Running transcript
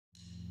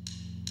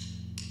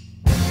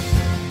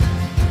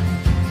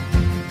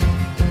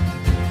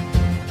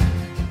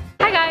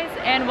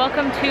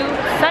welcome to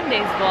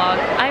Sunday's vlog.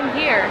 I'm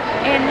here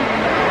in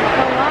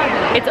the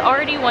lobby. It's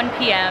already 1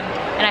 p.m.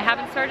 and I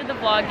haven't started the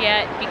vlog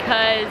yet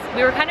because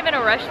we were kind of in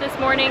a rush this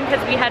morning because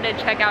we had to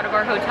check out of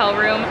our hotel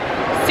room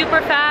super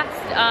fast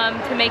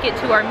to make it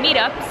to our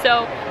meetup.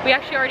 So we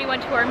actually already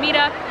went to our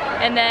meetup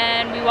and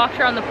then we walked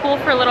around the pool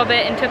for a little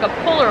bit and took a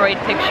Polaroid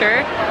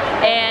picture.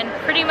 And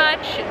pretty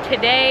much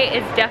today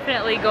is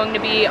definitely going to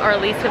be our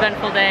least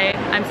eventful day.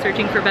 I'm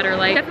searching for better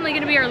light. Definitely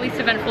going to be our least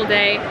eventful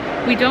day.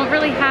 We don't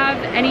really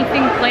have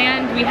anything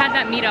planned. We had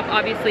that meetup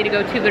obviously to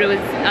go to, but it was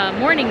a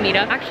morning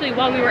meetup. Actually,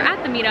 while we were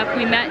at the meetup,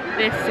 we met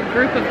this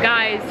group of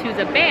guys who's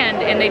a band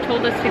and they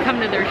told us to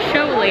come to their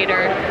show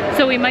later.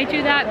 So we might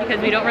do that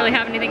because we don't really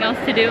have anything else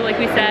to do, like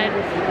we said,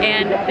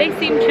 and they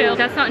seem chill.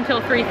 That's not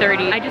until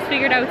 3:30. I just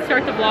figured I would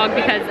start the vlog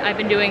because I've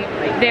been doing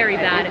very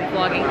bad at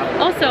vlogging.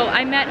 Also,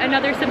 I met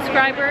another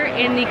subscriber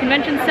in the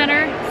convention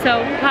center,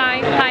 so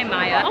hi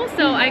Maya.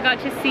 Also, I got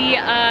to see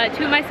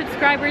two of my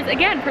subscribers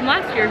again from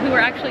last year who were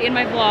actually in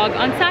my vlog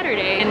on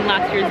Saturday in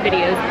last year's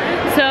videos.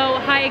 So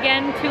hi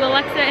again to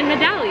Alexa and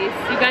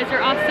Medalis. You guys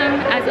are awesome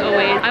as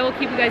always. I will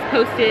keep you guys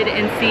posted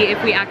and see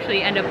if we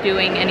actually end up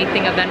doing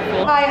anything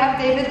eventful. Hi, I'm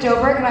David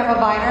Joberg and I'm a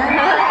Viner.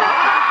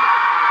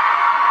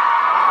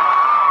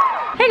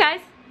 Hey guys,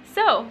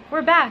 so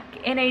we're back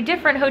in a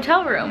different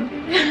hotel room.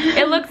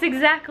 It looks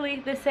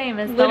exactly the same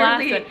as the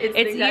last one.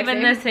 It's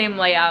even the same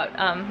layout.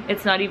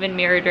 It's not even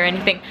mirrored or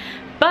anything.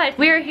 But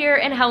we're here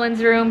in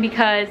Helen's room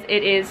because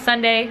it is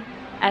Sunday,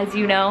 as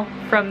you know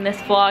from this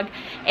vlog,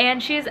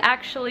 and she is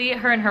actually,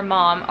 her and her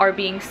mom are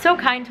being so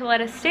kind to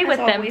let us stay with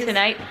them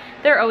tonight.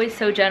 They're always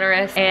so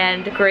generous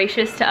and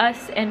gracious to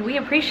us and we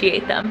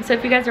appreciate them. So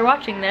if you guys are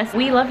watching this,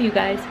 we love you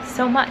guys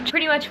so much.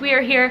 Pretty much we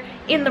are here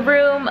in the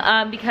room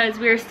because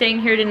we are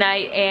staying here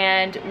tonight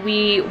and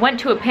we went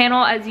to a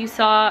panel, as you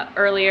saw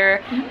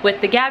earlier,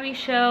 with the Gabby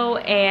show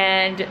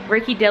and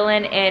Ricky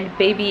Dillon and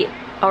baby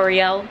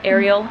Ariel,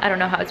 I don't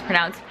know how it's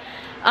pronounced.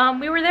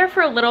 We were there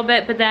for a little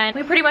bit, but then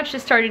we pretty much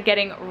just started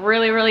getting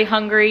really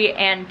hungry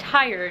and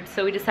tired,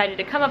 so we decided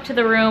to come up to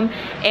the room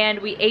and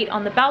we ate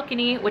on the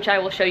balcony, which I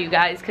will show you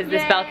guys because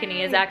this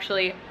balcony is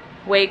actually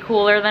way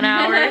cooler than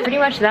ours. Pretty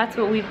much that's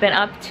what we've been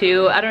up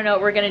to. I don't know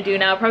what we're gonna do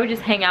now, probably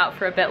just hang out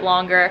for a bit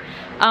longer.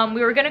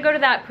 We were gonna go to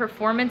that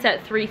performance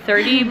at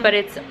 3:30, but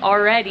it's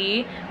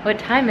already, what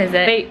time is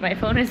it? Wait, my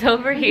phone is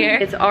over here.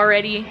 It's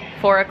already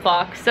 4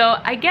 o'clock. So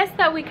I guess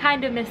that we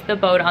kind of missed the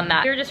boat on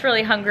that. We were just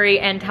really hungry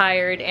and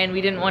tired and we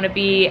didn't want to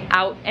be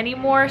out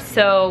anymore,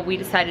 so we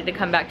decided to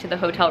come back to the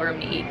hotel room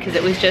to eat because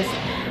it was just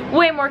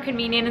way more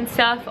convenient and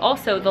stuff.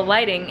 Also, the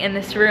lighting in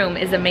this room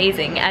is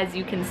amazing, as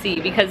you can see,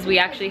 because we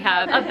actually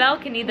have a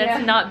balcony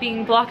that's not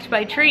being blocked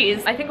by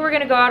trees. I think we're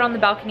gonna go out on the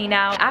balcony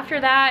now. After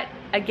that,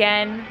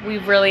 again, we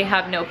really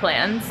have no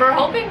plans. We're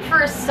hoping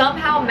for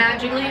somehow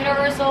magically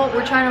Universal.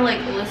 We're trying to like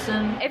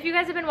listen. If you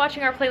guys have been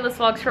watching our playlist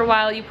vlogs for a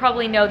while, you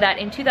probably know that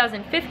in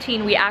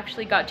 2015 we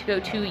actually got to go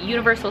to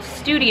Universal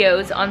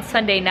Studios on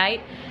Sunday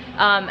night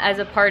as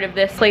a part of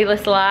this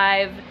Playlist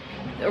Live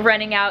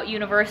renting out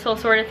Universal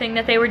sort of thing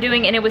that they were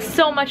doing, and it was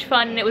so much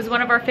fun and it was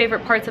one of our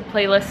favorite parts of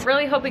Playlists.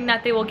 Really hoping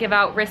that they will give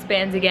out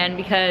wristbands again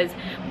because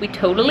we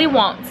totally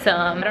want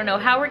some. I don't know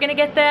how we're gonna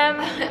get them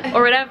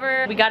or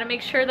whatever. We gotta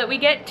make sure that we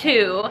get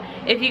two.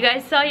 If you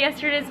guys saw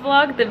yesterday's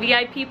vlog, the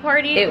VIP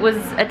party, it was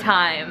a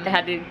time. I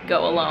had to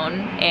go alone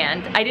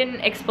and I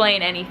didn't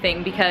explain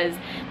anything because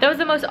that was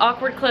the most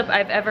awkward clip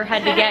I've ever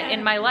had to get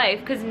in my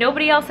life because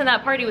nobody else in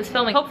that party was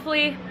filming.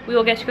 Hopefully we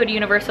will get to go to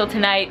Universal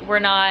tonight. We're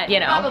not, you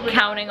know,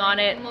 counting on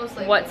it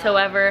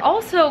whatsoever.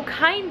 Also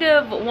kind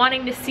of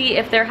wanting to see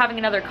if they're having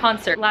another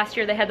concert. Last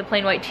year they had the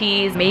Plain White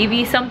Tees.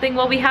 Maybe something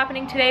will be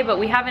happening today, but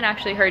we haven't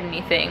actually heard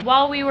anything.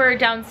 While we were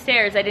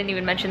downstairs, I didn't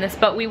even mention this,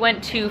 but we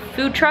went to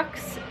food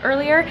trucks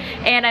earlier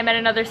and I met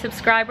another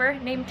subscriber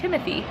named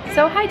Timothy.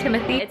 So hi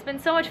Timothy. It's been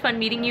so much fun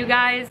meeting you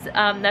guys.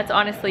 That's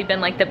honestly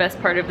been like the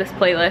best part of this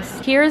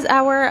playlist. Here's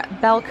our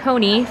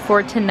balcony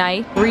for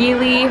tonight.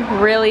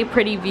 Really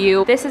pretty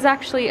view. This is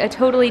actually a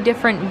totally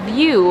different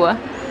view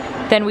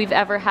than we've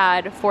ever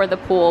had for the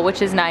pool,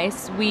 which is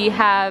nice. We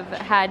have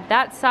had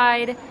that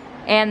side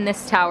and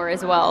this tower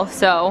as well,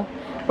 so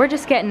we're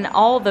just getting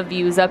all the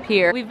views up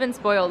here. We've been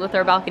spoiled with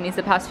our balconies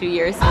the past few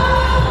years.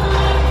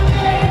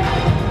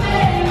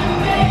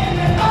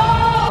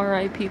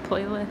 R.I.P.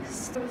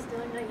 playlist. Are we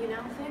stealing that you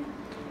know thing?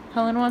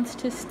 Helen wants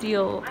to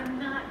steal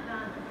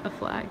a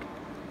flag.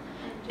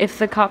 If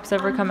the cops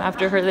ever come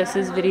after her, this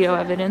is video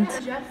evidence.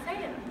 Just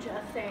saying.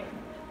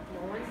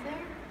 No one's there?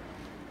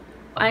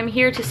 I'm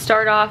here to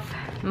start off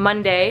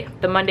Monday,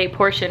 the Monday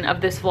portion of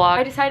this vlog.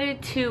 I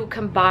decided to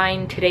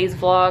combine today's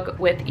vlog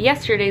with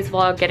yesterday's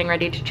vlog, getting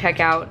ready to check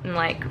out in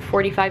like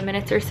 45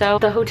 minutes or so.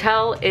 The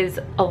hotel is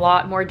a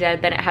lot more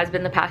dead than it has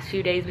been the past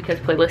few days because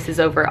Playlist is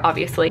over,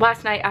 obviously.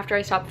 Last night after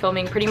I stopped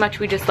filming, pretty much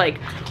we just like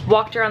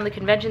walked around the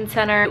convention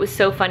center. It was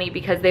so funny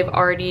because they've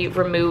already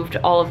removed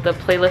all of the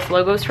Playlist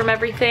logos from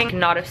everything.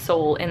 Not a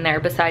soul in there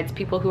besides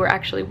people who are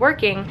actually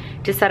working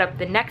to set up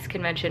the next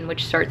convention,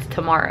 which starts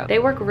tomorrow. They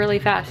work really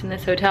fast in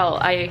this hotel.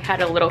 I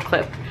had a little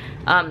clip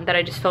that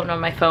I just filmed on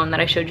my phone that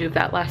I showed you of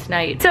that last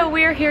night. So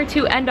we're here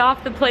to end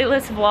off the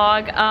playlist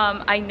vlog.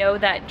 I know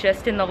that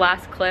just in the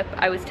last clip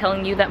I was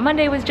telling you that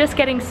Monday was just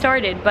getting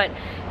started, but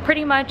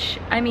pretty much,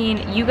 I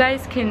mean, you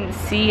guys can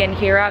see and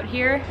hear out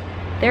here,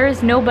 there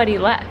is nobody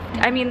left.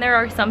 I mean, there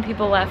are some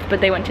people left,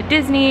 but they went to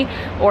Disney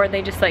or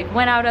they just like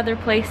went out other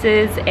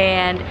places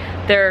and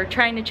they're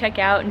trying to check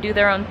out and do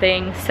their own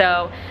thing.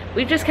 So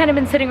we've just kind of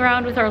been sitting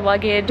around with our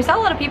luggage. We saw a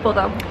lot of people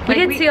though. We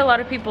did see a lot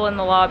of people in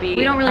the lobby.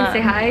 We don't really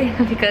say hi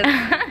because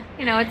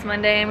you know, it's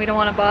Monday and we don't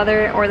want to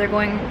bother, or they're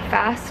going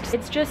fast.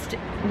 It's just,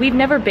 we've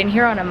never been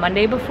here on a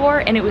Monday before,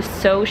 and it was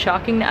so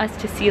shocking to us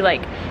to see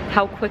like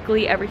how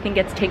quickly everything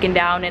gets taken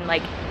down and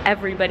like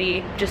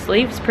everybody just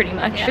leaves pretty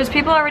much. Yeah. There's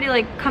people already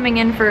like coming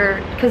in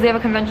because they have a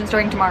convention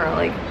starting tomorrow.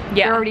 Like,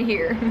 yeah, they're already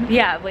here.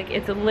 Yeah, like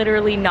it's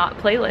literally not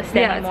playlist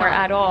anymore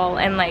at all.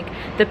 And like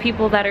the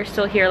people that are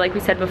still here, like we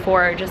said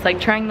before, are just like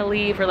trying to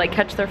leave or like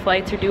catch their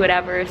flights or do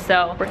whatever.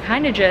 So we're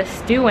kind of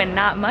just doing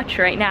not much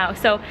right now.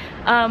 So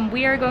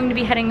we are going to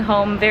be heading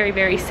home very,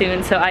 very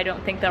soon. So I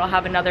don't think that I'll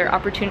have another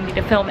opportunity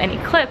to film any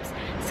clips.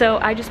 So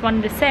I just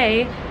wanted to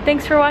say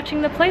thanks for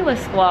watching the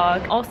playlist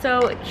vlog.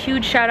 Also,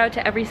 huge shout out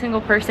to every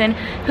single person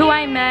who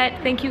I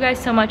met. Thank you guys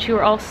so much. You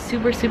were all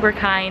super, super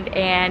kind,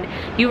 and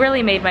you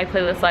really made my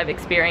playlist live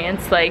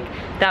experience. Like,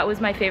 that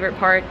was my favorite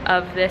part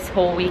of this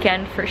whole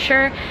weekend for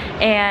sure.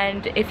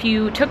 And if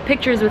you took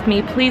pictures with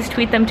me, please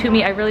tweet them to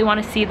me. I really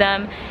want to see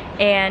them.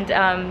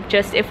 And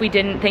just if we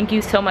didn't, thank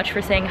you so much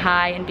for saying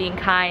hi and being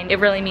kind. It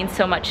really means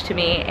so much to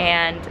me,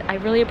 and I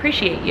really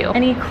appreciate you.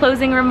 Any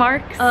closing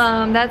remarks?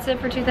 That's it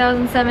for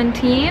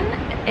 2017.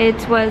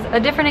 It was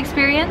a different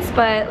experience,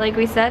 but like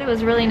we said, it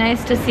was really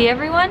nice to see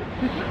everyone.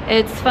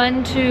 It's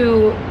fun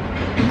to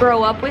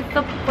grow up with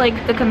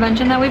the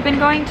convention that we've been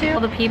going to, all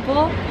the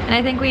people, and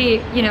I think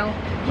we, you know,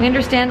 we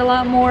understand a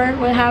lot more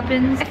what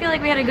happens. I feel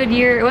like we had a good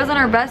year. It wasn't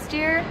our best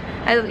year.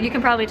 You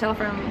can probably tell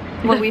from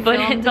what we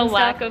filmed, the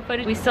lack of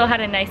footage. We still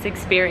had a nice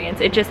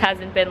experience. It just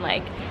hasn't been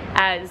like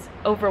as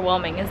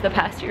overwhelming as the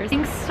past years.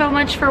 Thanks so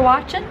much for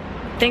watching.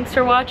 Thanks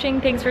for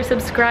watching, thanks for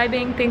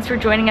subscribing, thanks for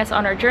joining us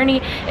on our journey.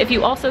 If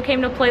you also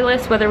came to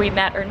playlist, whether we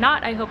met or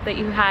not, I hope that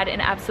you had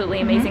an absolutely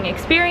amazing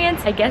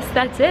experience. I guess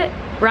that's it.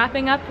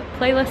 Wrapping up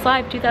Playlist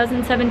Live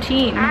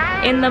 2017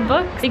 in the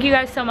books. Thank you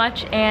guys so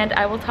much, and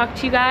I will talk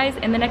to you guys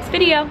in the next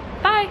video.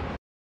 Bye!